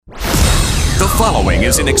following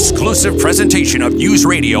is an exclusive presentation of News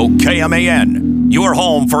Radio KMAN, your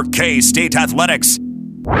home for K-State athletics.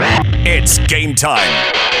 It's game time.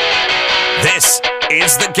 This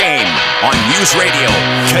is The Game on News Radio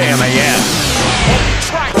KMAN.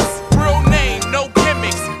 Real name, no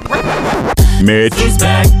gimmicks. Mitch. He's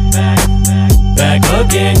back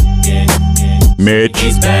again. Mitch.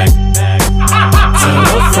 He's back.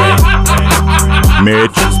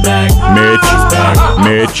 Mitch. He's back. Mitch. He's back.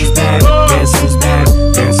 Mitch. He's back. Guess who's back?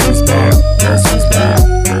 Guess who's back? Guess who's back?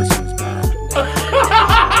 Guess who's back?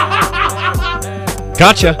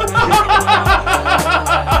 Gotcha.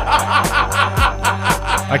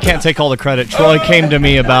 I can't take all the credit. Troy came to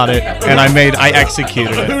me about it, and I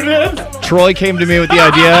executed it. Who did? Troy came to me with the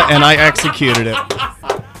idea, and I executed it.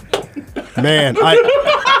 Man,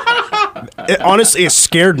 honestly, it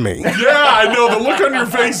scared me. Yeah, I know. The look on your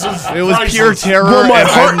face is It was priceless. pure terror. Well, my and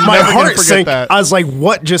heart, I'm my never gonna heart forget sank. that. I was like,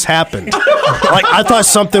 "What just happened?" Like I thought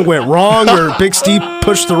something went wrong, or Big Steve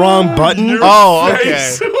pushed the wrong button. Oh,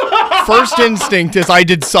 okay. First instinct is I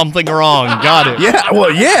did something wrong. Got it. Yeah,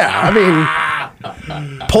 well, yeah. I mean,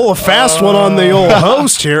 pull a fast one on the old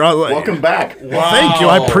host here. Welcome back. Thank you.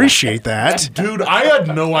 I appreciate that. Dude, I had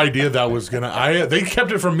no idea that was gonna. They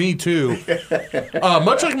kept it from me too.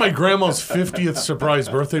 Much like my grandma's 50th surprise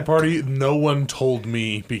birthday party, no one told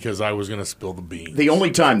me because I was gonna spill the beans. The only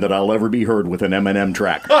time that I'll ever be heard with an Eminem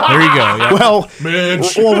track. There you go. Yeah. Well,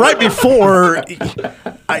 Mitch. right before,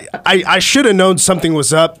 I should have known something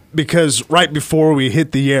was up because right before we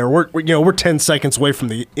hit the air, we're 10 seconds away from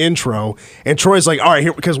the intro, and Troy's like, "All right,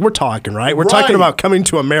 here," because we're talking, right? We're talking about coming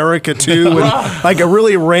to America too, and like a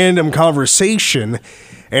really random conversation,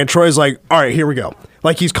 and Troy's like, "All right, here we go."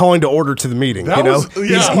 Like he's calling to order to the meeting, That was-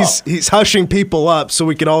 yeah. He's hushing people up so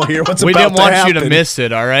we can all hear what's We about didn't to want happen. you to miss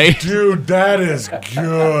it, all right? Dude, that is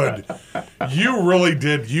good. You really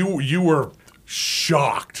did. You were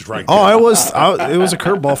shocked right Oh, there. it was a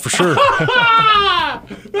curveball for sure.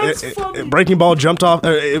 Breaking ball jumped off.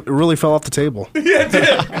 It really fell off the table. Yeah, it did.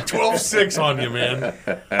 12-6 on you,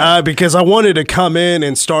 man. Because I wanted to come in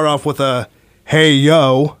and start off with a "Hey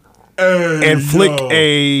yo" and flick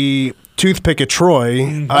a toothpick at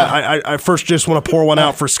Troy. I first just want to pour one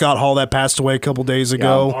out for Scott Hall that passed away a couple days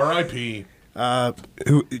ago. R.I.P.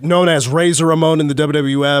 Who known as Razor Ramon in the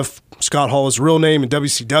WWF. Scott Hall is real name in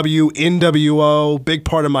WCW, NWO. Big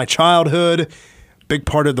part of my childhood. Big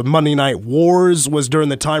part of the Monday Night Wars was during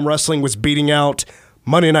the time wrestling was beating out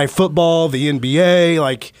Monday Night Football, the NBA,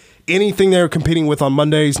 like anything they were competing with on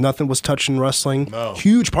Mondays. Nothing was touching wrestling. No.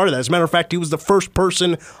 Huge part of that. As a matter of fact, he was the first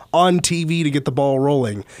person on TV to get the ball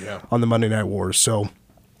rolling on the Monday Night Wars. So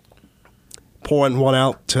pouring one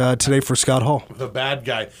out today for Scott Hall. The bad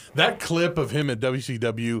guy. That clip of him at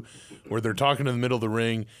WCW where they're talking in the middle of the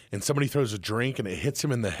ring and somebody throws a drink and it hits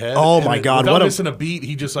him in the head. Oh, and my God. Without What a- missing a beat,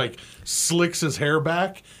 he just like slicks his hair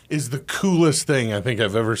back is the coolest thing I think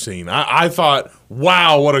I've ever seen. I thought,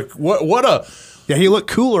 wow, what a Yeah, he looked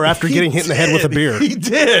cooler after getting hit in the head with a beer. He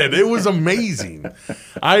did. It was amazing.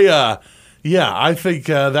 I think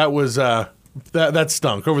that was that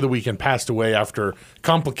stunk. Over the weekend, passed away after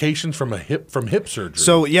complications from hip surgery.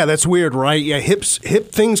 So yeah, that's weird, right? Yeah, hip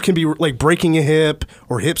things can be like breaking a hip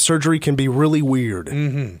or hip surgery can be really weird.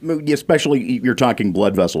 Mm-hmm. Especially you're talking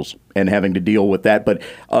blood vessels and having to deal with that. But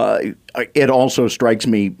it also strikes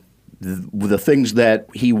me the things that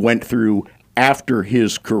he went through after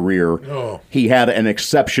his career. Oh. He had an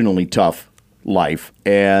exceptionally tough life,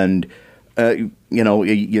 and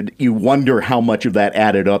you wonder how much of that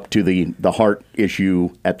added up to the heart issue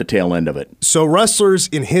at the tail end of it. So wrestlers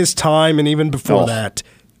in his time and even before that,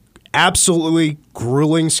 absolutely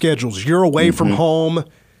grueling schedules. You're away from home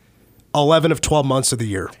 11 of 12 months of the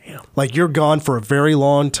year. Damn. Like you're gone for a very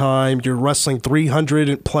long time. You're wrestling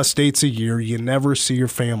 300 plus dates a year. You never see your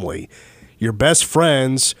family. Your best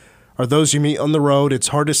friends are those you meet on the road. It's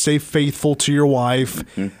hard to stay faithful to your wife.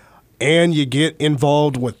 And you get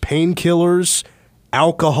involved with painkillers,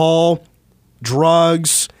 alcohol,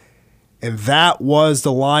 drugs, and that was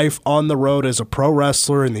the life on the road as a pro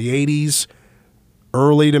wrestler in the 80s,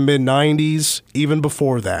 early to mid-90s, even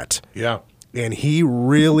before that. Yeah. And he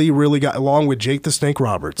really, really got, along with Jake the Snake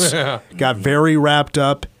Roberts, got very wrapped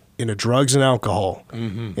up into drugs and alcohol.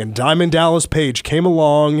 And Diamond Dallas Page came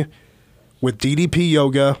along with DDP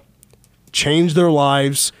Yoga, changed their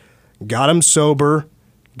lives, got them sober,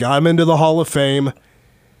 got them into the Hall of Fame,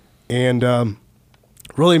 and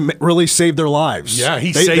really saved their lives. Yeah,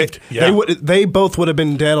 They both would have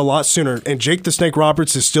been dead a lot sooner. And Jake the Snake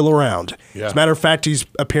Roberts is still around. Yeah. As a matter of fact, he's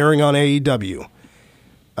appearing on AEW.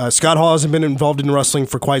 Scott Hall hasn't been involved in wrestling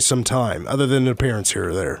for quite some time, other than an appearance here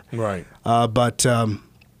or there. Right.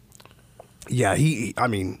 Yeah, I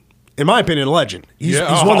mean, in my opinion, a legend. He's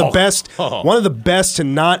Yeah. one of the best. Oh. One of the best to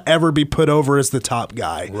not ever be put over as the top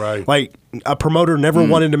guy. Right. Like a promoter never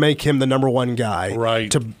wanted to make him the number one guy. Right.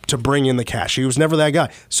 To bring in the cash. He was never that guy.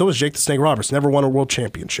 So was Jake the Snake Roberts. Never won a world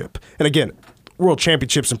championship. And again, world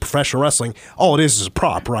championships in professional wrestling, all it is a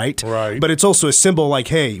prop, right? Right. But it's also a symbol like,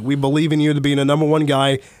 hey, we believe in you to be the number one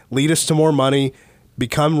guy. Lead us to more money.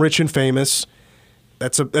 Become rich and famous.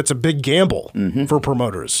 That's a big gamble for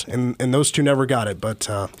promoters, and those two never got it. But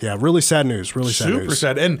yeah, really sad news. Really sad news. Super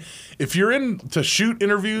sad. And if you're into shoot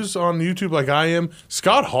interviews on YouTube like I am,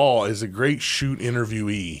 Scott Hall is a great shoot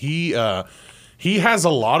interviewee. He has a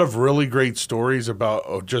lot of really great stories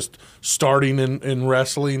about just starting in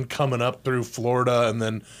wrestling, coming up through Florida and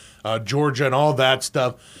then Georgia and all that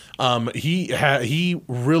stuff. He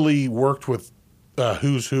really worked with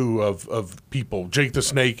who's who of people. Jake the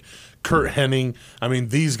Snake, Kurt Hennig. I mean,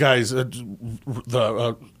 these guys, Ric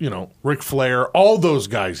Flair, all those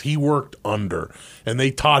guys he worked under, and they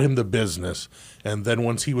taught him the business. And then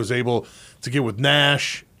once he was able to get with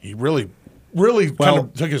Nash, he really kind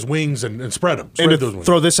of took his wings and spread them. And to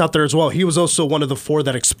throw this out there as well, he was also one of the 4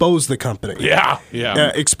 that exposed the company. Yeah.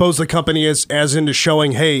 Exposed the company as into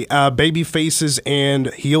showing, hey, baby faces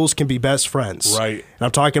and heels can be best friends. Right. And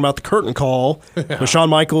I'm talking about the curtain call with Shawn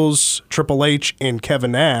Michaels, Triple H, and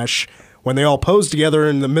Kevin Nash when they all posed together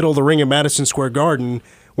in the middle of the ring at Madison Square Garden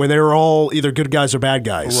when they were all either good guys or bad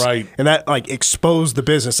guys. Right. And that exposed the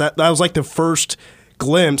business. That was like the first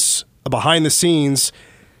glimpse behind the scenes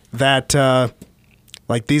that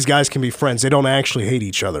these guys can be friends. They don't actually hate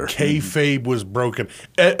each other. Kayfabe was broken.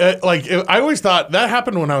 I always thought that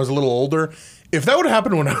happened when I was a little older. If that would have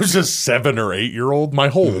happened when I was a 7 or 8 year old, my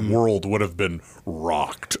whole world would have been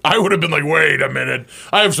rocked. I would have been like, wait a minute,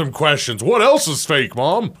 I have some questions. What else is fake,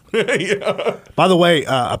 Mom? Yeah. By the way,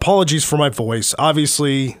 apologies for my voice.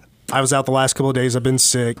 Obviously, I was out the last couple of days. I've been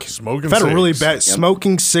sick. Smoking I've had a really cigs. bad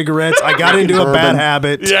smoking cigarettes. I got into a bad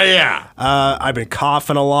habit. Yeah. I've been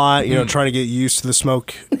coughing a lot, trying to get used to the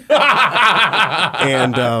smoke.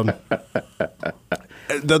 And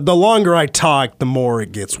the longer I talk, the more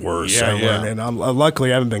it gets worse. Yeah. And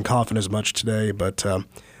luckily I haven't been coughing as much today, but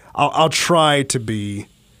I'll try to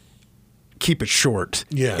keep it short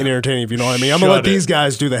and entertaining, if you know what I mean. I'm going to let these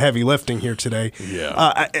guys do the heavy lifting here today.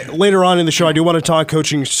 Yeah. Later on in the show, I do want to talk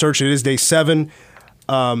coaching search. It is day 7.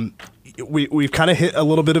 We've kind of hit a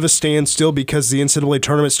little bit of a standstill because the NCAA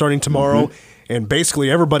tournament's starting tomorrow, and basically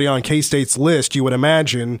everybody on K-State's list, you would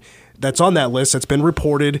imagine, that's on that list that's been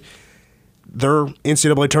reported, they're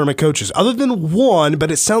NCAA tournament coaches. Other than one, but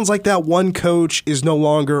it sounds like that one coach is no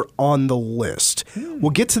longer on the list. We'll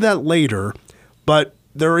get to that later, but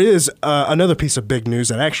there is another piece of big news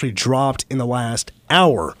that actually dropped in the last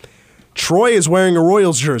hour. Troy is wearing a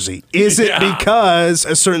Royals jersey. Is it because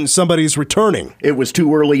a certain somebody's returning? It was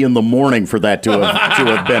too early in the morning for that to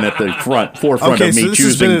have been at the forefront of me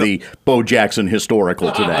choosing the Bo Jackson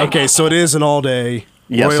historical today. Okay, so it is an all-day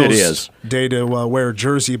Yes, Royals it is. day to wear a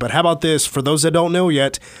jersey. But how about this? For those that don't know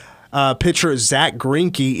yet, pitcher Zack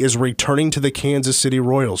Greinke is returning to the Kansas City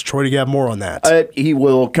Royals. Troy, do you have more on that? He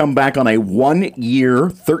will come back on a 1-year,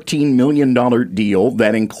 $13 million deal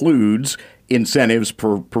that includes incentives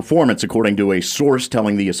per performance, according to a source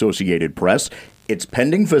telling the Associated Press. It's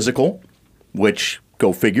pending physical, which,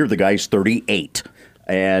 go figure, the guy's 38.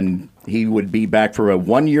 And he would be back for a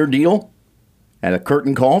 1-year deal and a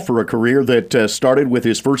curtain call for a career that started with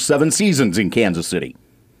his first 7 seasons in Kansas City.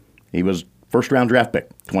 He was first-round draft pick,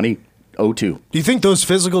 2002. Do you think those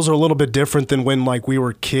physicals are a little bit different than when we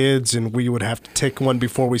were kids and we would have to take one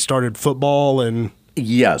before we started football? And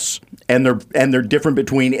Yes, and they're different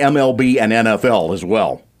between MLB and NFL as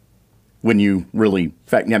well. When you really,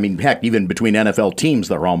 heck, even between NFL teams,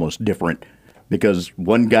 they're almost different because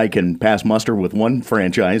one guy can pass muster with one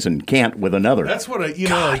franchise and can't with another. That's what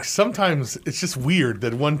sometimes it's just weird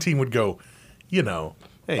that one team would go,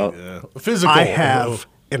 hey, physical. I have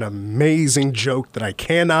an amazing joke that I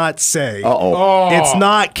cannot say. Uh-oh. It's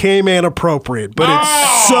not K-Man appropriate, but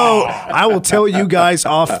it's so... I will tell you guys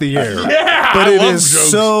off the air. Yeah, but I it love is jokes.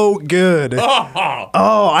 so good.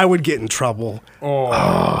 I would get in trouble.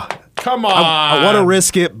 Come on. I want to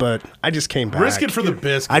risk it, but I just came back. Risk it for the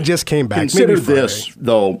biscuit. I just came back. Consider Maybe Friday. this,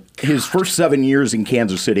 though. His first 7 years in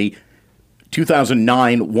Kansas City,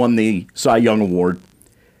 2009 won the Cy Young Award.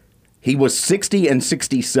 He was 60 and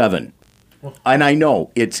 67. And I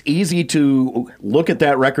know it's easy to look at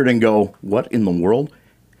that record and go, what in the world?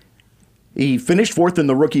 He finished 4th in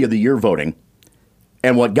the Rookie of the Year voting.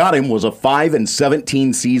 And what got him was a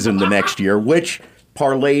 5-17 season the next year, which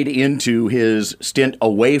parlayed into his stint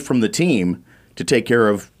away from the team to take care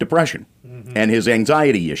of depression and his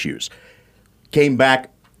anxiety issues. came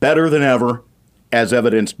back better than ever, as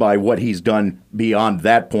evidenced by what he's done beyond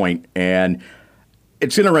that point. And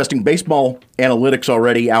it's interesting. Baseball analytics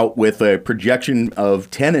already out with a projection of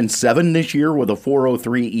 10-7 this year with a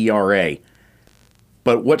 4.03 ERA.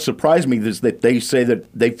 But what surprised me is that they say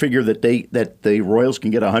that they figure that the Royals can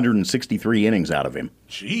get 163 innings out of him.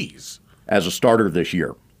 Jeez. As a starter this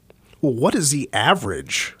year. Well, what is the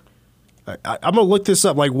average? I'm going to look this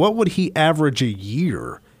up. Like, what would he average a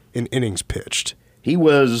year in innings pitched? He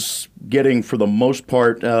was getting, for the most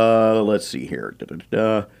part, let's see here.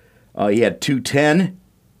 He had 210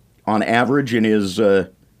 on average in his.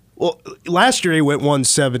 Well, last year he went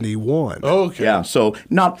 171. Okay. Yeah, so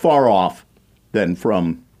not far off then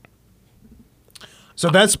from. So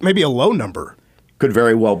that's maybe a low number. Could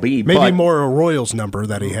very well be. Maybe but, more a Royals number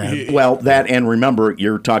that he had. Well, that, and remember,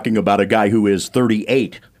 you're talking about a guy who is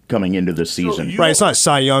 38 coming into this season. you- Right, it's not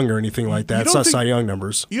Cy Young or anything like that. You It's don't not think- Cy Young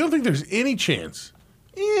numbers. You don't think there's any chance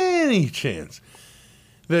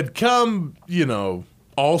that come,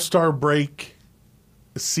 All-Star break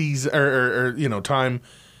season or time,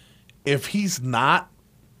 if he's not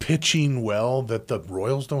pitching well, that the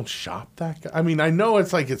Royals don't shop that guy? I mean, I know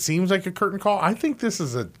it seems like a curtain call. I think this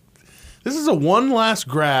is a one last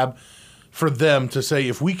grab for them to say,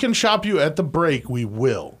 if we can shop you at the break, we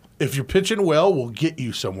will. If you're pitching well, we'll get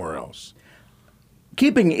you somewhere else.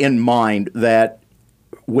 Keeping in mind that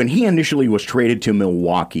when he initially was traded to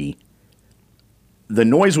Milwaukee, the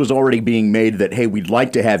noise was already being made that, hey, we'd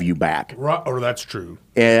like to have you back. Right, or that's true.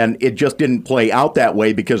 And it just didn't play out that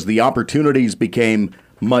way because the opportunities became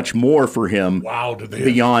much more for him. Wow, did they?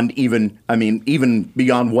 Beyond even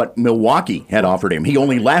beyond what Milwaukee had offered him. He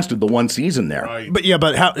only lasted the one season there. Right. But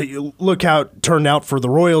look how it turned out for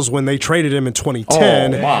the Royals when they traded him in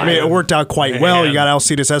 2010. Oh, my. I mean, it worked out quite well. You Man. got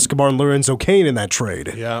Alcides Escobar and Lorenzo Cain in that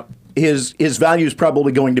trade. Yeah. His value is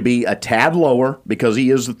probably going to be a tad lower because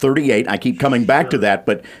he is 38. I keep coming back to that,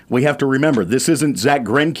 but we have to remember this isn't Zack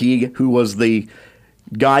Greinke, who was the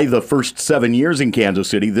guy the first 7 years in Kansas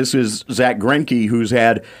City. This is Zack Greinke, who's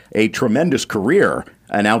had a tremendous career,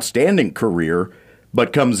 an outstanding career,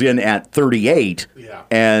 but comes in at 38. Yeah.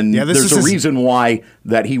 And Yeah, this there's is a his- reason why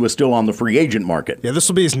that he was still on the free agent market. Yeah, this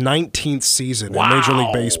will be his 19th season in Major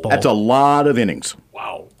League Baseball. That's a lot of innings.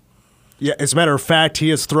 Wow. Yeah, as a matter of fact, he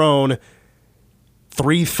has thrown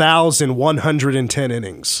 3,110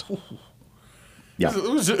 innings. Yeah.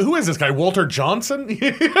 Who is this guy? Walter Johnson?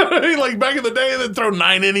 Like back in the day, they'd throw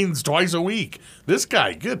 9 innings twice a week. This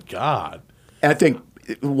guy, good God. I think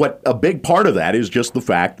what a big part of that is just the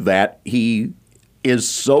fact that he is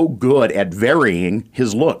so good at varying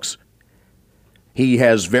his looks. He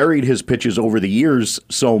has varied his pitches over the years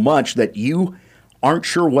so much that you aren't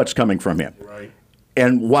sure what's coming from him. Right.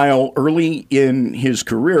 And while early in his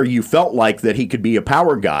career you felt like that he could be a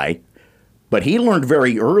power guy, but he learned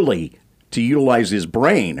very early to utilize his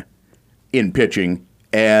brain in pitching,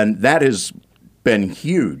 and that has been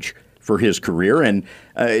huge for his career. And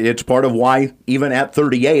it's part of why, even at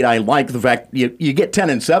 38, I like the fact you get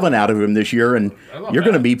 10-7 out of him this year, and you're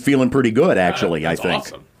going to be feeling pretty good, actually, That's I think.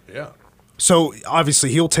 awesome. Yeah. So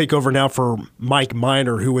obviously he'll take over now for Mike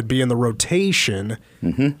Minor, who would be in the rotation.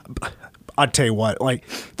 Mm-hmm. I'd tell you what, like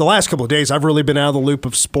the last couple of days, I've really been out of the loop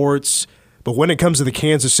of sports. But when it comes to the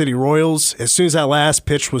Kansas City Royals, as soon as that last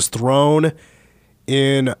pitch was thrown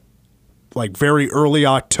in like very early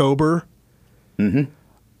October,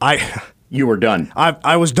 You were done.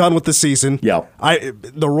 I was done with the season. Yeah.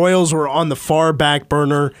 The Royals were on the far back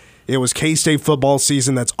burner. It was K-State football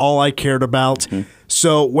season. That's all I cared about.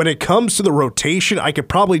 So when it comes to the rotation, I could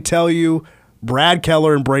probably tell you Brad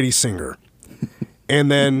Keller and Brady Singer. And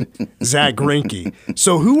then Zack Greinke.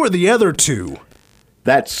 So who are the other two?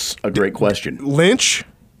 That's a great question. Lynch?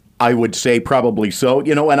 I would say probably so.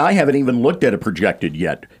 And I haven't even looked at a projected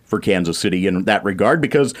yet for Kansas City in that regard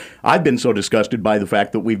because I've been so disgusted by the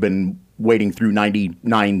fact that we've been waiting through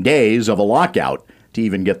 99 days of a lockout to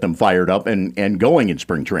even get them fired up and going in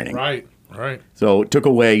spring training. Right. So it took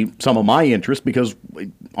away some of my interest because,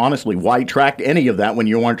 honestly, why track any of that when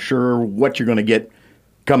you aren't sure what you're going to get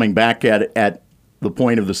coming back at the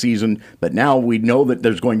point of the season? But now we know that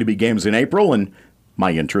there's going to be games in April, and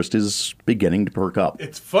my interest is beginning to perk up.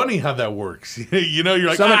 It's funny how that works. You're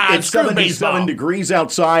like, It's screw 77 baseball. degrees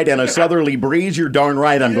outside and a southerly breeze. You're darn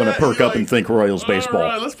right I'm going to perk you're up and think Royals baseball. All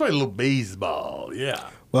right, let's play a little baseball. Yeah.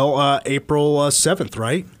 Well, April 7th,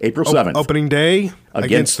 right? April 7th. Opening day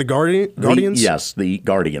against the Guardians? Yes, the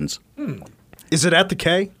Guardians. Is it at the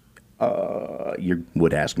K? You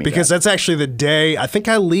would ask me Because that. that's actually the day, I think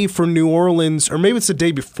I leave for New Orleans, or maybe it's the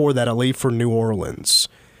day before that I leave for New Orleans.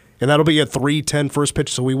 And that'll be at 3:10 first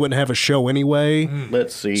pitch, so we wouldn't have a show anyway.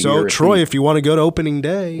 Let's see. So, here. Troy, if you want to go to opening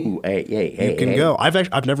day, you can go.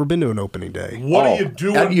 I've never been to an opening day. What are you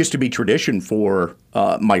doing? That used to be tradition for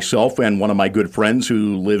myself and one of my good friends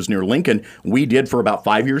who lives near Lincoln. We did for about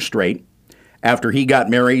 5 years straight. After he got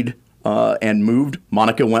married and moved,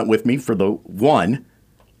 Monica went with me for the one,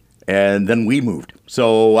 and then we moved.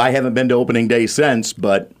 So I haven't been to opening day since,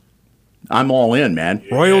 but I'm all in, man.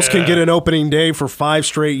 Royals can get an opening day for 5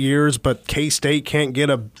 straight years, but K-State can't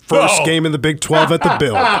get a first game in the Big 12 at the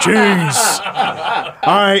Bill. Jeez.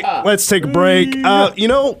 All right, let's take a break.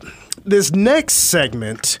 This next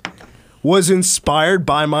segment was inspired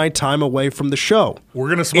by my time away from the show. We're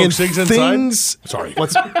going to smoke cigs inside? Sorry.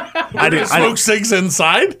 I didn't smoke cigs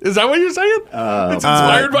inside? Is that what you're saying? It's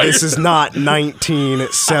inspired by this is not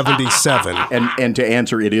 1977. And to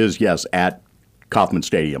answer, it is, yes, at Kauffman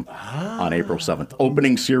Stadium on April 7th.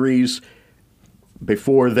 Opening series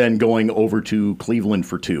before then going over to Cleveland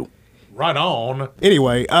for 2. Right on.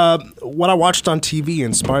 Anyway, what I watched on TV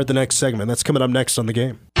inspired the next segment. That's coming up next on The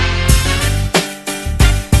Game.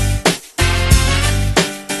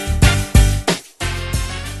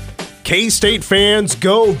 K-State fans,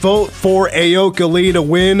 go vote for Aoka Lee to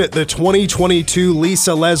win the 2022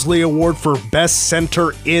 Lisa Leslie Award for Best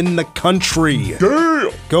Center in the country.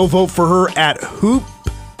 Damn. Go vote for her at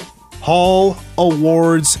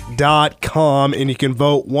hoophallawards.com, and you can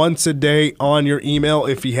vote once a day on your email.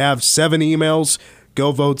 If you have 7 emails,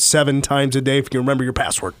 go vote 7 times a day if you can remember your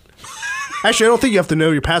password. Actually, I don't think you have to know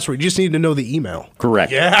your password. You just need to know the email.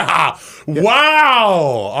 Correct. Yeah.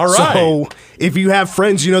 Wow. All right. So if you have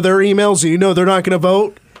friends, you know their emails, and you know they're not going to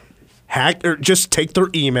vote, hack or just take their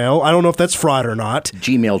email. I don't know if that's fraud or not.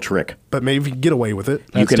 Gmail trick. But maybe you can get away with it.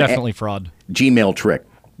 That's definitely fraud. Gmail trick.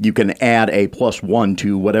 You can add a +1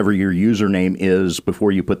 to whatever your username is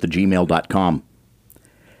before you put the gmail.com.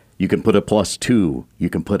 You can put a +2. You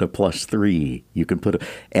can put a +3. You can put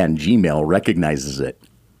and Gmail recognizes it.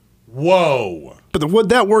 Whoa. But would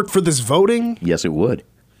that work for this voting? Yes, it would.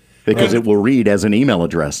 Because it will read as an email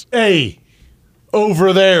address. Hey,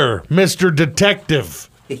 over there, Mr. Detective.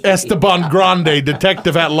 Esteban Grande,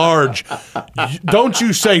 detective at large. Don't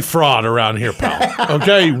you say fraud around here, pal.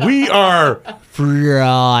 Okay? We are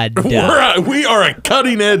Fraud. we are a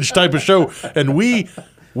cutting edge type of show, and we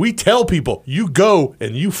tell people, you go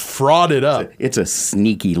and you fraud it up. It's a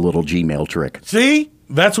sneaky little Gmail trick. See?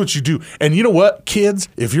 That's what you do. And you know what, kids?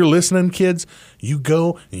 If you're listening, kids, you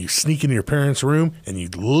go and you sneak into your parents' room and you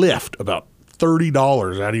lift about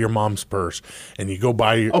 $30 out of your mom's purse and you go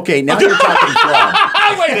buy your... Okay, now you're talking fraud.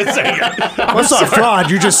 Wait a second. That's not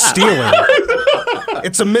fraud. You're just stealing.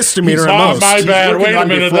 It's a misdemeanor at most. My bad. Wait a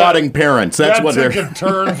minute. Defrauding parents. That's what they're... a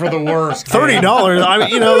turn for the worst. $30. I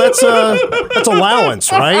mean, that's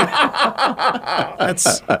allowance, right?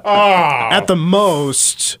 That's at the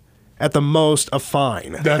most, a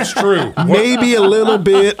fine. That's true. Maybe a little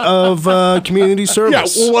bit of community Yeah,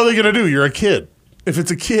 service. well, what are they going to do? You're a kid. If it's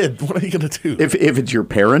a kid, what are you going to do? If it's your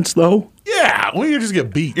parents, though? Yeah, well, you just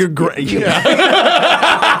get beat. You're great. Yeah.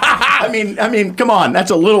 I mean, come on. That's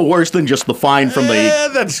a little worse than just the fine from the... Yeah,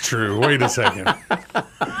 that's true. Wait a second.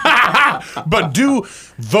 But do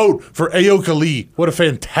vote for Aoka Lee. What a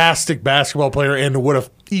fantastic basketball player and what a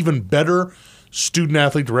even better student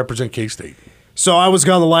athlete to represent K-State. So I was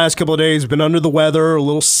gone the last couple of days, been under the weather, a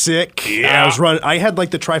little sick. Yeah. I had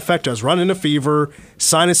like the trifecta. I was running a fever,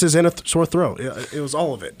 sinuses, and a sore throat. It was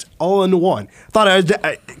all of it, all into one. Thought I had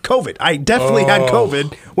COVID. I definitely had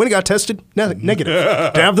COVID. When I got tested, negative.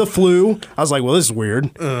 Didn't have the flu. I was like, well, this is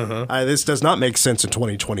weird. This does not make sense in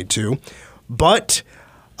 2022. But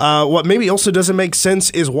what maybe also doesn't make sense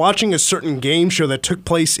is watching a certain game show that took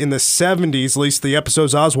place in the 70s, at least the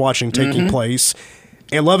episodes I was watching taking place,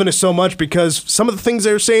 and loving it so much because some of the things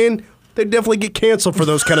they're saying, they definitely get canceled for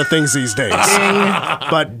those kind of things these days.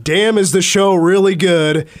 But damn, is the show really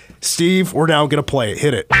good. Steve, we're now going to play it.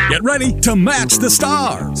 Hit it. Get ready to match the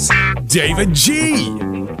stars. David G.,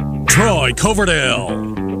 Troy Coverdale,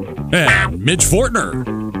 and Mitch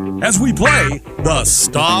Fortner as we play the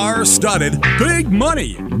star-studded Big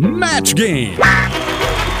Money Match Game.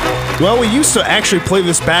 Well, we used to actually play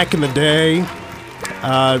this back in the day.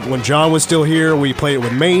 When John was still here, we played it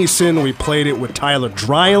with Mason. We played it with Tyler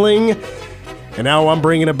Dreiling. And now I'm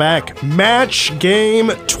bringing it back. Match Game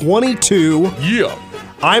 22. Yeah.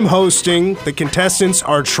 I'm hosting. The contestants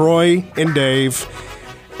are Troy and Dave.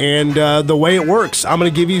 And the way it works, I'm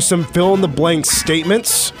going to give you some fill-in-the-blank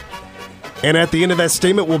statements. And at the end of that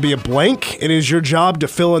statement will be a blank. It is your job to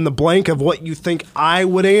fill in the blank of what you think I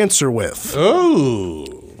would answer with. Oh.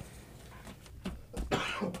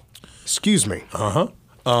 Excuse me.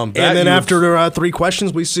 And then after 3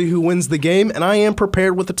 questions, we see who wins the game, and I am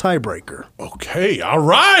prepared with the tiebreaker. Okay, all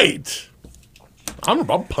right. I'm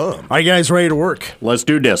pumped. Are you guys ready to work? Let's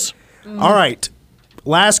do this. All right.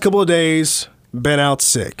 Last couple of days, been out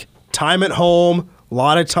sick. Time at home, a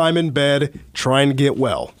lot of time in bed, trying to get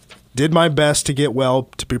well. Did my best to get well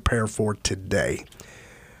to prepare for today.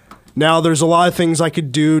 Now, there's a lot of things I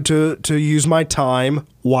could do to use my time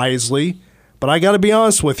wisely, but I got to be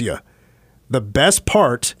honest with you. The best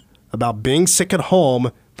part about being sick at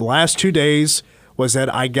home the last 2 days was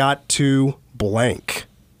that I got to blank.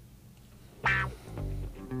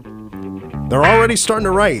 They're already starting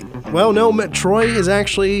to write. Well, no, Troy is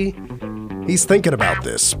actually, he's thinking about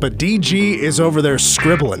this, but DG is over there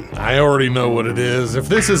scribbling. I already know what it is. If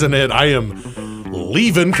this isn't it, I am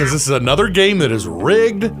leaving because this is another game that is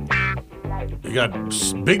rigged. You got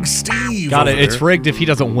Big Steve. Got it. over It's there. rigged if he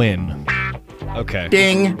doesn't win. Okay.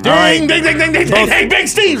 Ding. Ding, ding, ding, ding, ding, ding, ding. Big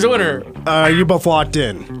Steve's the winner. You both locked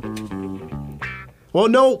in. Well,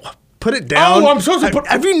 no, put it down. Oh, I'm supposed to put.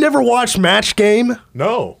 Have you never watched Match Game?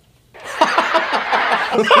 No.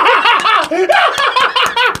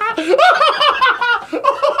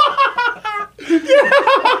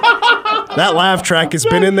 That laugh track has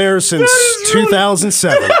been in there since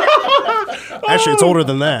 2007. Actually, it's older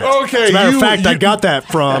than that. Okay, As a matter you- of fact, I you- got that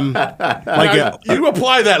from You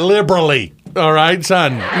apply that liberally. All right,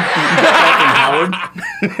 son.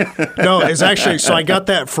 no, it's actually so I got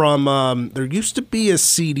that from there used to be a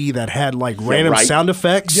CD that had like random right. sound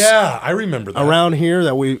effects. Yeah, I remember that. Around here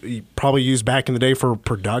that we probably used back in the day for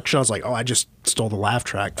production. I was like, oh, I just stole the laugh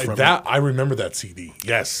track from That I remember that CD.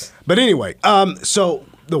 Yes. But anyway, so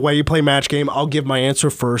the way you play Match Game, I'll give my answer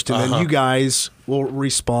first, and then you guys will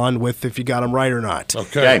respond with if you got them right or not.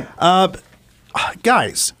 Okay.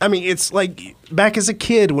 Guys, I mean, it's like back as a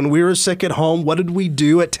kid when we were sick at home, what did we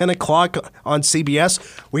do at 10 o'clock on CBS?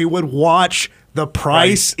 We would watch The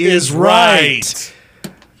Price is Right.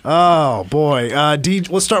 Oh, boy.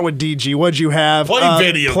 Let's start with DG. What'd you have?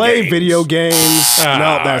 Play video games.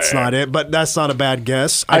 No, that's not it, but that's not a bad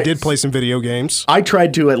guess. I did play some video games. I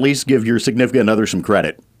tried to at least give your significant other some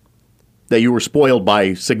credit. That you were spoiled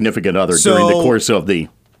by significant other during the course of the...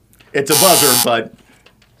 It's a buzzer, but...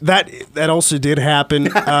 That also did happen.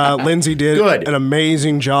 Lindsay did Good. an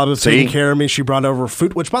amazing job of taking care of me. She brought over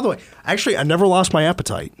food, which, by the way, actually, I never lost my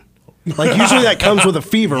appetite. Like, usually that comes with a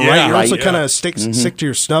fever, right? You're also kind of sick to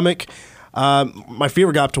your stomach. My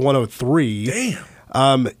fever got up to 103.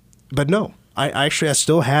 Damn. But no, I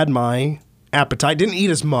still had my appetite. Didn't eat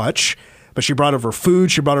as much, but she brought over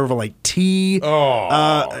food. She brought over, like, tea.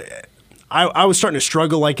 I was starting to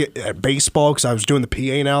struggle like at baseball because I was doing the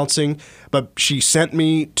PA announcing, but she sent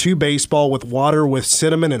me to baseball with water with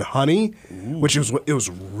cinnamon and honey, which was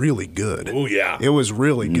really good. Oh yeah, it was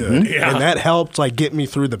really good, Yeah. and that helped like get me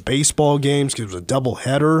through the baseball games because it was a double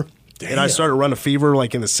header. And I started to run a fever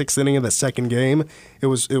like in the 6th inning of the second game. It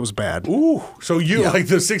was bad. Ooh, so you like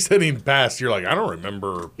the 6th inning pass? You're like, I don't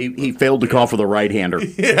remember. He failed to call for the right-hander.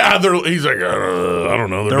 Yeah, he's like, I don't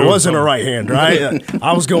know. There wasn't a right hand, right?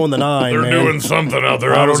 I was going the 9. They're man. doing something out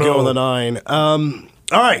there. I I don't was know. going the 9.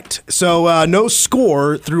 All right, so no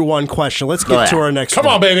score through one question. Let's get to our next Come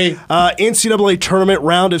one. on, baby. NCAA tournament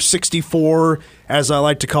round of 64, as I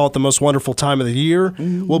like to call it, the most wonderful time of the year,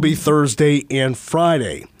 will be Thursday and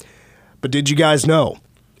Friday. But did you guys know,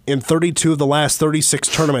 in 32 of the last 36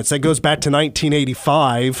 tournaments, that goes back to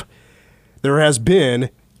 1985, there has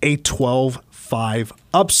been a 12-5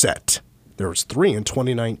 upset. There was 3 in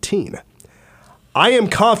 2019. I am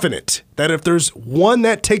confident that if there's one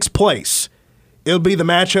that takes place, it'll be the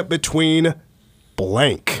matchup between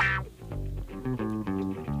blank.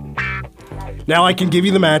 Now I can give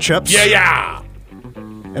you the matchups. Yeah.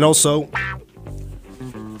 And also,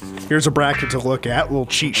 here's a bracket to look at, a little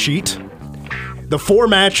cheat sheet. The 4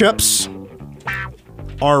 matchups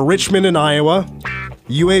are Richmond and Iowa,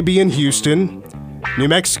 UAB and Houston, New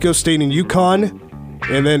Mexico State and UConn,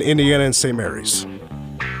 and then Indiana and St. Mary's.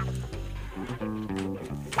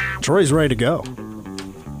 Troy's ready to go.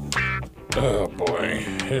 Oh boy,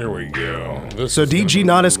 here we go. So DG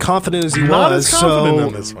not as confident as he Not was. as confident so,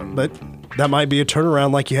 on this one. But that might be a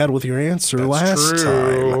turnaround like you had with your answer last True.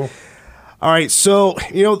 time. All right, so,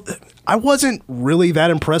 I wasn't really that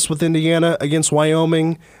impressed with Indiana against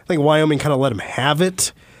Wyoming. I think Wyoming kind of let them have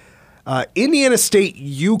it. Indiana State,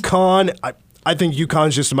 UConn, I think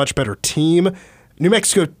UConn's just a much better team. New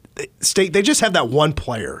Mexico State, they just have that one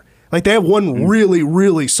player. Like, they have one really,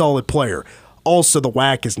 really solid player. Also, the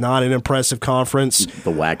WAC is not an impressive conference.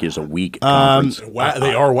 The WAC is a weak conference.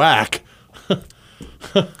 They are whack.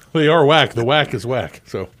 They are whack. The whack is whack.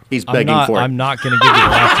 So He's begging for it. I'm not going to give you the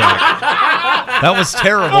laugh track. That was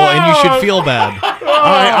terrible, and you should feel bad. All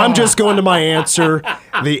right, I'm just going to my answer.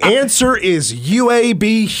 The answer is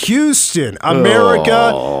UAB Houston.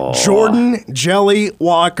 America, Jordan Jelly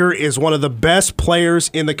Walker is one of the best players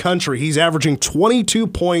in the country. He's averaging 22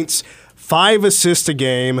 points, 5 assists a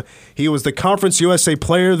game. He was the Conference USA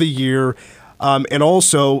Player of the Year. And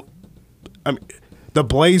also, the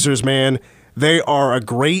Blazers, man, they are a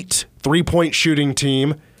great three-point shooting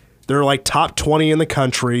team. They're like top 20 in the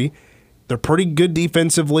country. They're pretty good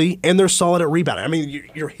defensively, and they're solid at rebounding. I mean,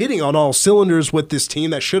 you're hitting on all cylinders with this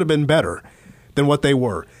team that should have been better than what they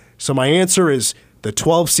were. So my answer is the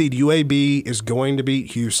 12 seed UAB is going to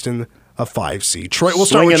beat Houston, a 5 seed. Troy, we'll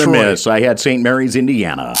start Swing with and a Troy. miss. I had St. Mary's,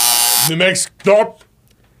 Indiana. New Mexico.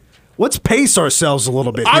 Let's pace ourselves a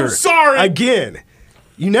little bit here. I'm sorry. Again,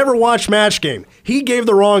 you never watch Match Game. He gave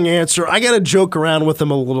the wrong answer. I got to joke around with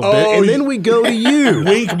him a little bit, and then we go to you.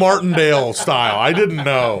 Wink Martindale style. I didn't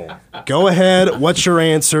know. Go ahead. What's your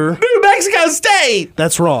answer? New Mexico State.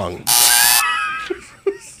 That's wrong.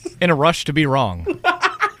 In a rush to be wrong.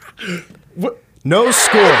 No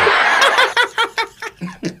score.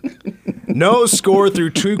 No score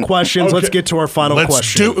through 2 questions. Okay. Let's get to our final Let's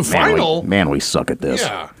question. do final. Man, we suck at this.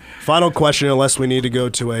 Yeah. Final question, unless we need to go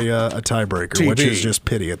to a tiebreaker, TB. which is just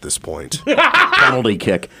pity at this point. Penalty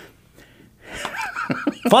kick.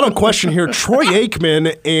 Final question here. Troy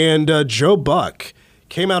Aikman and Joe Buck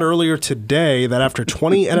came out earlier today that after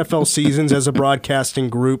 20 NFL seasons as a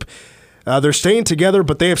broadcasting group, they're staying together,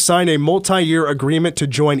 but they have signed a multi-year agreement to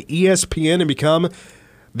join ESPN and become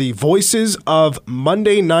the voices of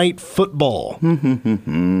Monday Night Football.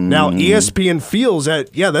 Now, ESPN feels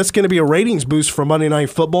that, that's going to be a ratings boost for Monday Night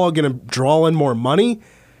Football, going to draw in more money.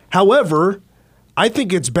 However, I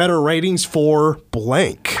think it's better ratings for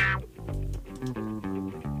blank.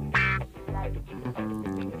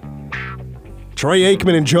 Troy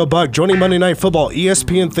Aikman and Joe Buck joining Monday Night Football.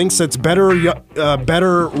 ESPN thinks that's better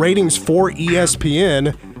ratings for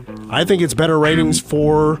ESPN. I think it's better ratings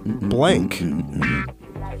for blank.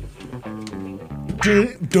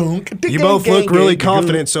 You both look really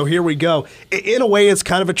confident, so here we go. In a way, it's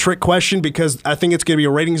kind of a trick question because I think it's going to be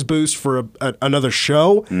a ratings boost for another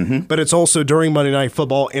show, but it's also during Monday Night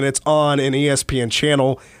Football, and it's on an ESPN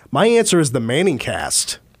channel. My answer is the Manning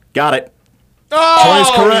Cast. Got it. Troy is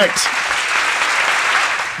correct.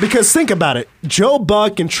 Because think about it, Joe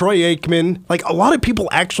Buck and Troy Aikman, like a lot of people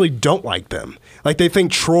actually don't like them. Like they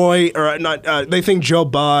think they think Joe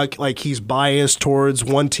Buck, like he's biased towards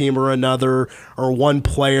one team or another or one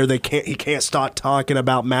player. He can't stop talking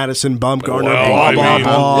about Madison Bumgarner.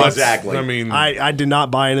 Blah. Exactly. I mean, I did not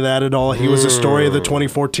buy into that at all. He was the story of the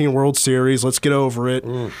 2014 World Series. Let's get over it.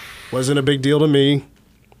 Wasn't a big deal to me.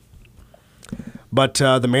 But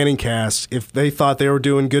the Manning Cast, if they thought they were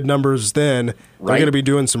doing good numbers then, they're going to be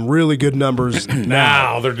doing some really good numbers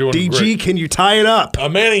now. they're doing DG, great. can you tie it up? A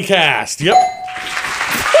Manning Cast. Yep.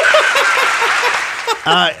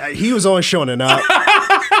 He was only showing it up.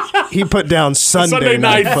 He put down Sunday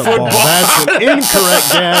Night Football. Football. That's an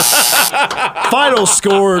incorrect guess. Final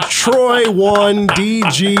score: Troy 1,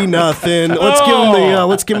 DG nothing.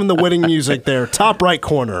 Let's give him the winning music there. Top right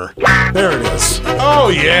corner. There it is. Oh,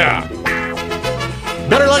 yeah.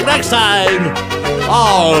 Better luck next time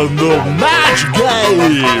on the Match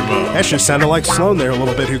Game. That just sounded like Sloan there a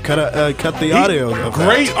little bit, who cut the audio. Of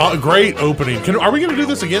that. Great opening. Are we going to do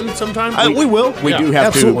this again sometime? We will. We do have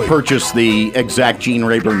absolutely. to purchase the exact Gene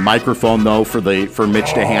Rayburn microphone, though, for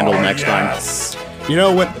Mitch to handle next time. You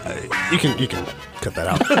know what? You can cut that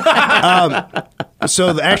out.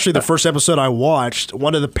 So actually, the first episode I watched,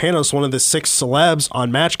 one of the panelists, one of the 6 celebs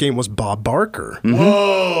on Match Game was Bob Barker.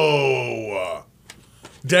 Whoa.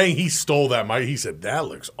 Dang, he stole that mic. He said, that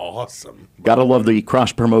looks awesome. Gotta love the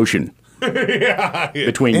cross promotion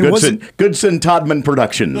between And Goodson Todman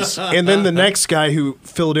Productions. And then the next guy who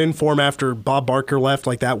filled in for him after Bob Barker left,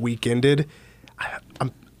 like that week ended,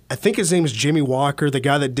 I think his name is Jimmy Walker, the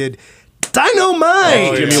guy that did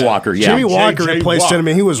Dynamite. Jimmy Walker, yeah. Jimmy Walker J.J. replaced Watt. him,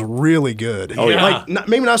 and he was really good. Oh, yeah. Like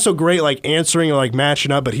maybe not so great, like answering or like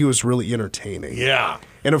matching up, but he was really entertaining. Yeah.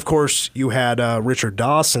 And of course, you had Richard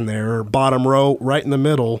Dawson there, bottom row, right in the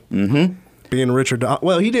middle, being Richard.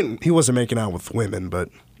 Well, he wasn't making out with women, but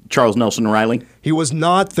Charles Nelson Riley. he was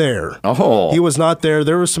not there. Oh. He was not there.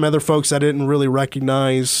 There were some other folks I didn't really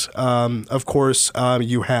recognize. Of course,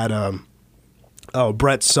 you had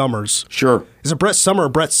Brett Summers. Sure. Is it Brett Summer or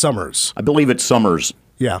Brett Summers? I believe it's Summers.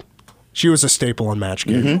 Yeah. She was a staple on Match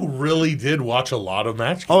Game. You really did watch a lot of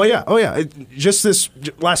Match Game. Oh, yeah. Just this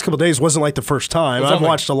last couple of days wasn't like the first time. Was I've that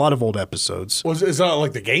watched a lot of old episodes. Is that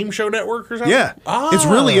like the Game Show Network or something? Yeah. It's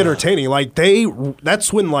really entertaining. Like,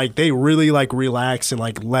 that's when, like, they really, like, relax and,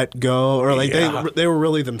 like, let go. Or, like, they were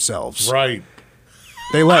really themselves. Right.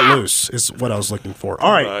 They let loose is what I was looking for.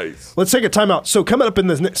 All right, Nice. Let's take a timeout. So coming up in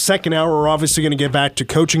the second hour, we're obviously going to get back to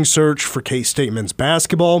coaching search for K-State men's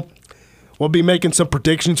basketball. We'll be making some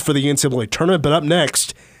predictions for the NCAA tournament, but up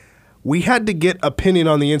next, we had to get opinion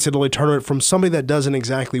on the NCAA tournament from somebody that doesn't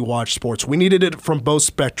exactly watch sports. We needed it from both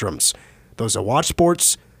spectrums. Those that watch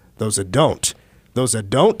sports, those that don't. Those that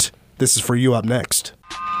don't, this is for you up next.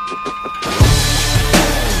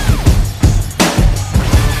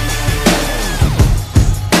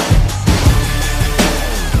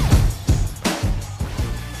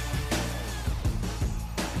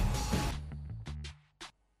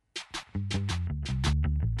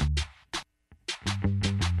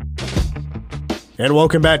 And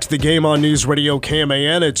welcome back to the game on News Radio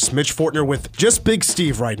KMAN. It's Mitch Fortner with just Big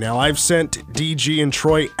Steve right now. I've sent DG and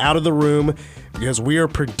Troy out of the room because we are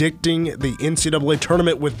predicting the NCAA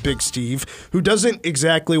tournament with Big Steve, who doesn't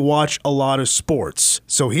exactly watch a lot of sports.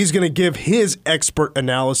 So he's going to give his expert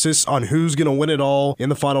analysis on who's going to win it all in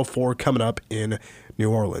the Final Four coming up in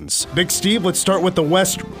New Orleans. Big Steve, let's start with the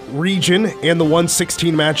West region and the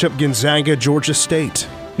 1-16 matchup, Gonzaga, Georgia State.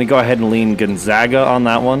 Let me go ahead and lean Gonzaga on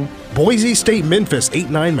that one. Boise State, Memphis,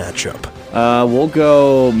 8-9 matchup. We'll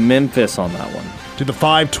go Memphis on that one. To the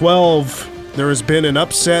 5-12, there has been an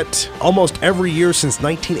upset almost every year since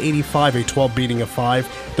 1985, a 12 beating of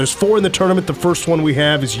 5. There's 4 in the tournament. The first one we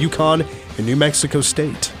have is UConn and New Mexico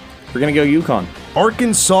State. We're going to go UConn.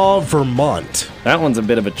 Arkansas, Vermont. That one's a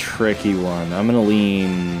bit of a tricky one. I'm going to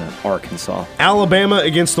lean Arkansas. Alabama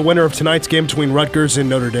against the winner of tonight's game between Rutgers and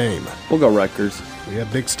Notre Dame. We'll go Rutgers. We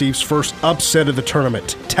have Big Steve's first upset of the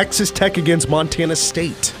tournament. Texas Tech against Montana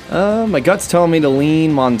State. My gut's telling me to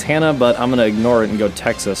lean Montana, but I'm going to ignore it and go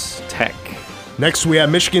Texas Tech. Next, we have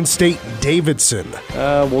Michigan State, Davidson.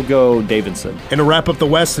 We'll go Davidson. And to wrap up the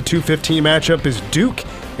West, the 2-15 matchup is Duke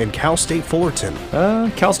and Cal State Fullerton.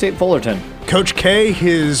 Cal State Fullerton. Coach K,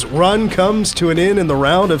 his run comes to an end in the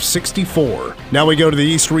round of 64. Now we go to the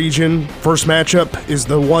East region. First matchup is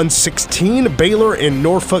the 1-16, Baylor and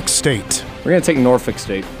Norfolk State. We're going to take Norfolk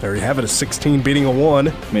State. There you have it, a 16 beating a 1.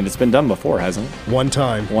 I mean, it's been done before, hasn't it? One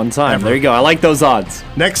time. Ever. There you go. I like those odds.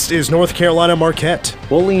 Next is North Carolina Marquette.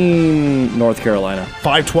 We'll lean North Carolina.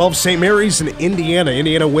 5-12, St. Mary's and Indiana.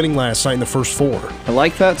 Indiana winning last night in the first 4. I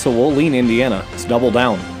like that, so we'll lean Indiana. Let's double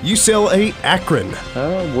down. UCLA, Akron.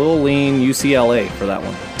 We'll lean UCLA for that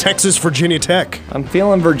one. Texas, Virginia Tech. I'm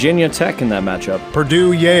feeling Virginia Tech in that matchup.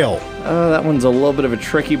 Purdue, Yale. That one's a little bit of a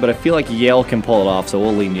tricky, but I feel like Yale can pull it off, so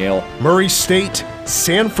we'll lean Yale. Murray State,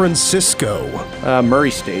 San Francisco. Murray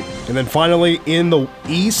State. And then finally in the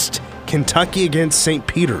East, Kentucky against St.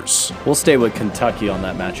 Peter's. We'll stay with Kentucky on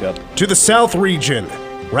that matchup. To the South region,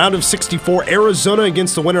 round of 64, Arizona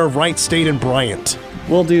against the winner of Wright State and Bryant.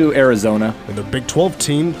 We'll do Arizona. And the Big 12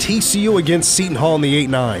 team, TCU against Seton Hall in the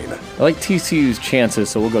 8-9. I like TCU's chances,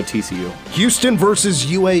 so we'll go TCU. Houston versus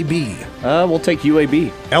UAB. We'll take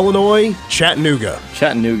UAB. Illinois, Chattanooga.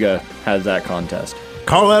 Chattanooga has that contest.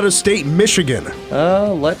 Colorado State, Michigan.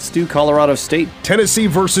 Let's do Colorado State. Tennessee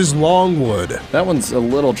versus Longwood. That one's a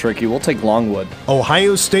little tricky. We'll take Longwood.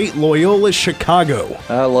 Ohio State, Loyola, Chicago.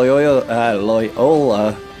 Loyola,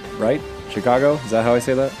 right? Chicago? Is that how I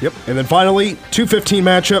say that? Yep. And then finally, 2-15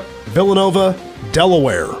 matchup, Villanova,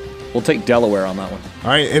 Delaware. We'll take Delaware on that one.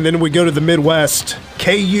 All right, and then we go to the Midwest.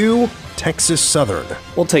 KU, Texas Southern.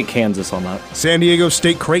 We'll take Kansas on that. San Diego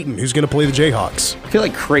State, Creighton. Who's going to play the Jayhawks? I feel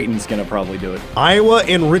like Creighton's going to probably do it. Iowa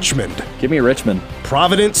and Richmond. Give me Richmond.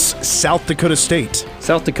 Providence, South Dakota State.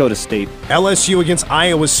 South Dakota State. LSU against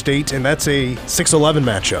Iowa State, and that's a 6-11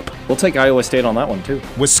 matchup. We'll take Iowa State on that one, too.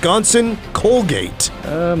 Wisconsin, Colgate.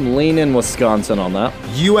 I'm leaning Wisconsin on that.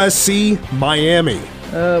 USC, Miami.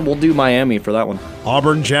 We'll do Miami for that one.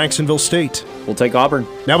 Auburn, Jacksonville State. We'll take Auburn.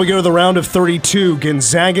 Now we go to the round of 32,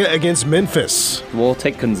 Gonzaga against Memphis. We'll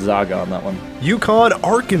take Gonzaga on that one. UConn,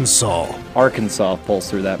 Arkansas. Arkansas pulls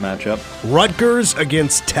through that matchup. Rutgers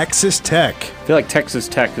against Texas Tech. I feel like Texas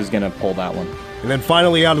Tech is going to pull that one. And then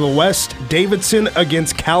finally out of the West, Davidson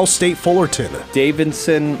against Cal State Fullerton.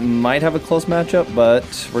 Davidson might have a close matchup, but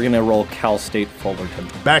we're going to roll Cal State Fullerton.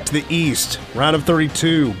 Back to the East, round of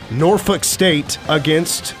 32, Norfolk State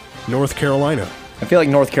against North Carolina. I feel like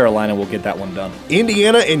North Carolina will get that one done.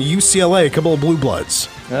 Indiana and UCLA, a couple of blue bloods.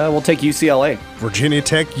 We'll take UCLA. Virginia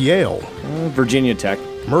Tech, Yale. Virginia Tech.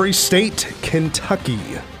 Murray State, Kentucky.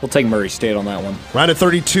 We'll take Murray State on that one. Round of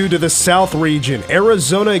 32 to the South region.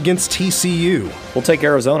 Arizona against TCU. We'll take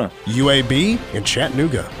Arizona. UAB and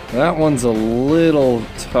Chattanooga. That one's a little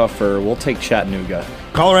tougher. We'll take Chattanooga.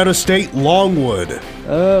 Colorado State, Longwood.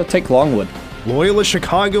 Take Longwood. Loyola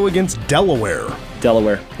Chicago against Delaware.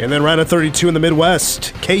 Delaware. And then round of 32 in the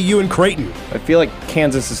Midwest, KU and Creighton. I feel like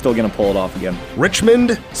Kansas is still going to pull it off again.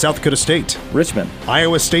 Richmond, South Dakota State. Richmond.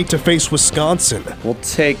 Iowa State to face Wisconsin. We'll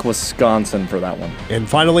take Wisconsin for that one. And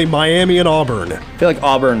finally, Miami and Auburn. I feel like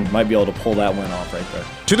Auburn might be able to pull that win off right there.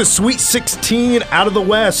 To the Sweet 16 out of the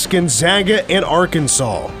West, Gonzaga and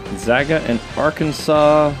Arkansas. Gonzaga and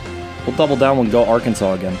Arkansas. We'll double down and go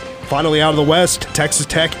Arkansas again. Finally, out of the West, Texas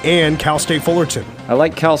Tech and Cal State Fullerton. I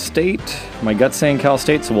like Cal State. My gut's saying Cal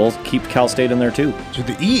State, so we'll keep Cal State in there too. To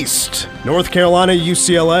the East, North Carolina,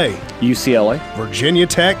 UCLA. UCLA. Virginia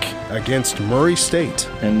Tech against Murray State.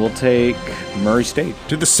 And we'll take Murray State.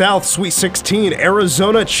 To the South, Sweet 16,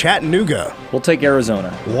 Arizona, Chattanooga. We'll take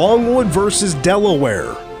Arizona. Longwood versus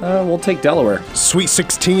Delaware. We'll take Delaware. Sweet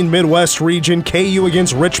 16, Midwest region, KU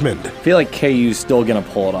against Richmond. I feel like KU's still going to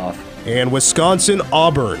pull it off. And Wisconsin,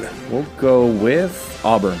 Auburn. We'll go with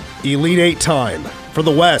Auburn. Elite Eight time. For the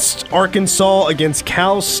West, Arkansas against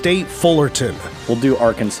Cal State Fullerton. We'll do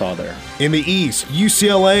Arkansas there. In the East,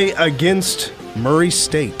 UCLA against Murray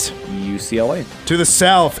State. UCLA. To the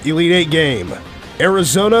South, Elite Eight game.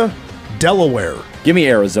 Arizona, Delaware. Give me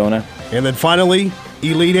Arizona. And then finally,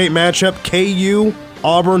 Elite Eight matchup, KU,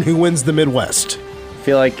 Auburn, who wins the Midwest. I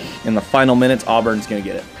feel like in the final minutes, Auburn's going to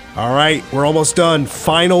get it. All right, we're almost done.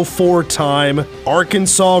 Final four time,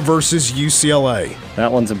 Arkansas versus UCLA.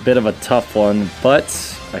 That one's a bit of a tough one, but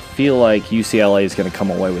I feel like UCLA is going to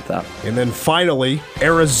come away with that. And then finally,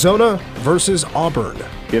 Arizona versus Auburn.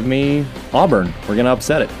 Give me Auburn. We're going to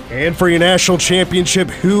upset it. And for your national championship,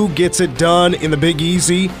 who gets it done in the Big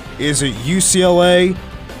Easy? Is it UCLA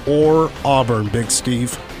or Auburn, Big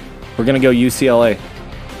Steve? We're going to go UCLA.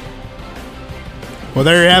 Well,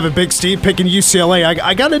 there you have it, Big Steve picking UCLA.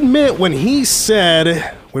 I got to admit, when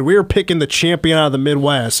we were picking the champion out of the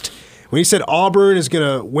Midwest, when he said Auburn is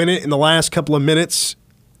going to win it in the last couple of minutes,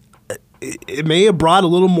 it may have brought a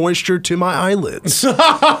little moisture to my eyelids.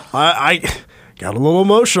 I got a little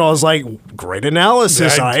emotional. I was like, great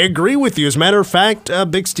analysis. I agree with you. As a matter of fact,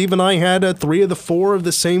 Big Steve and I had 3 of the 4 of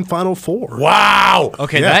the same Final Four. Wow.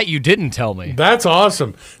 Okay, that you didn't tell me. That's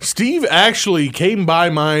awesome. Steve actually came by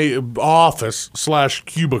my office /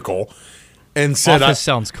 cubicle and said... Office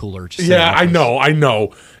sounds cooler. Just yeah, I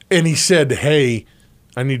know. And he said, hey,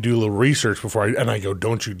 I need to do a little research before and I go,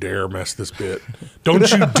 don't you dare mess this bit.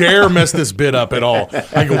 Don't you dare mess this bit up at all.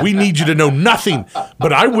 I go, we need you to know nothing.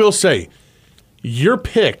 But I will say, your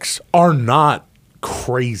picks are not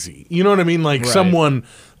crazy. You know what I mean? Like someone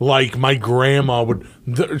like my grandma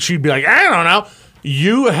she'd be like, I don't know.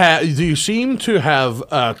 You seem to have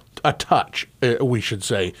a touch, we should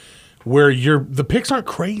say, where the picks aren't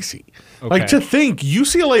crazy. Okay. Like to think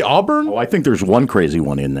UCLA Auburn. Oh, I think there's one crazy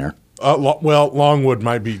one in there. Well, Longwood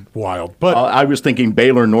might be wild, but I was thinking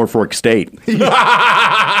Baylor, Norfolk State.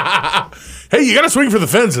 Hey, you got to swing for the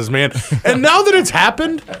fences, man. And now that it's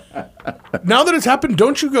happened,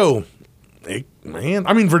 don't you go, hey, man?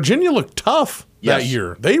 I mean, Virginia looked tough that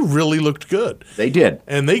year. They really looked good. They did,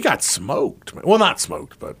 and they got smoked. Well, not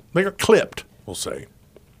smoked, but they got clipped. We'll say.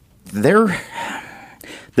 There's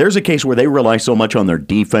a case where they rely so much on their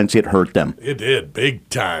defense it hurt them. It did big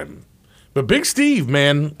time. But Big Steve,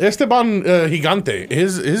 man, Esteban Gigante,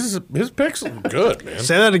 his picks look good, man.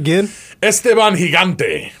 Say that again. Esteban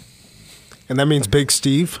Gigante. And that means Big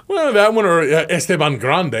Steve? Well, that one or Esteban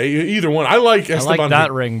Grande, either one. I like Esteban. I like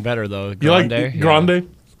that ring better, though. Grande. You like Grande? Yeah.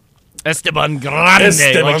 Esteban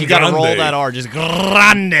Grande. Like you got to roll that R. Just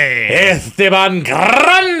Grande. Esteban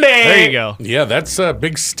Grande. There you go. Yeah, that's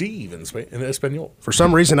Big Steve in Espanol. For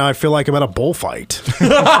some reason, I feel like I'm at a bullfight.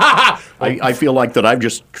 I feel like that I've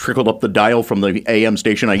just trickled up the dial from the AM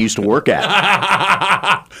station I used to work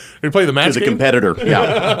at. You play the match game? As a competitor,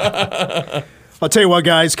 yeah. I'll tell you what,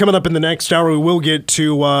 guys. Coming up in the next hour, we will get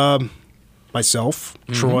to myself,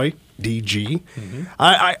 Troy, DG.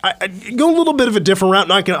 I go a little bit of a different route.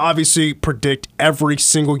 Not going to obviously predict every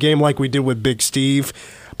single game like we did with Big Steve,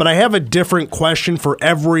 but I have a different question for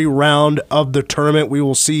every round of the tournament. We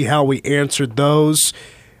will see how we answered those.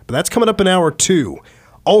 But that's coming up in hour 2.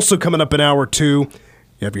 Also coming up in hour 2, you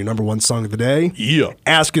have your number 1 song of the day. Yeah.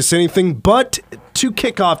 Ask Us Anything. But to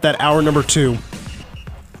kick off that hour number 2,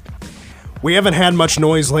 We haven't had much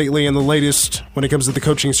noise lately in the latest when it comes to the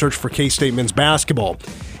coaching search for K-State men's basketball.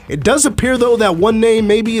 It does appear, though, that one name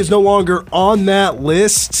maybe is no longer on that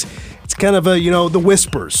list. It's kind of the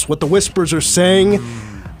whispers. What the whispers are saying.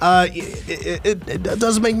 It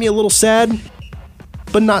does make me a little sad,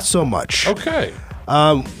 but not so much. Okay.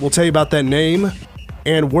 We'll tell you about that name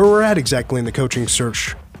and where we're at exactly in the coaching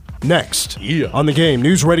search next on The Game.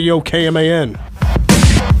 News Radio KMAN.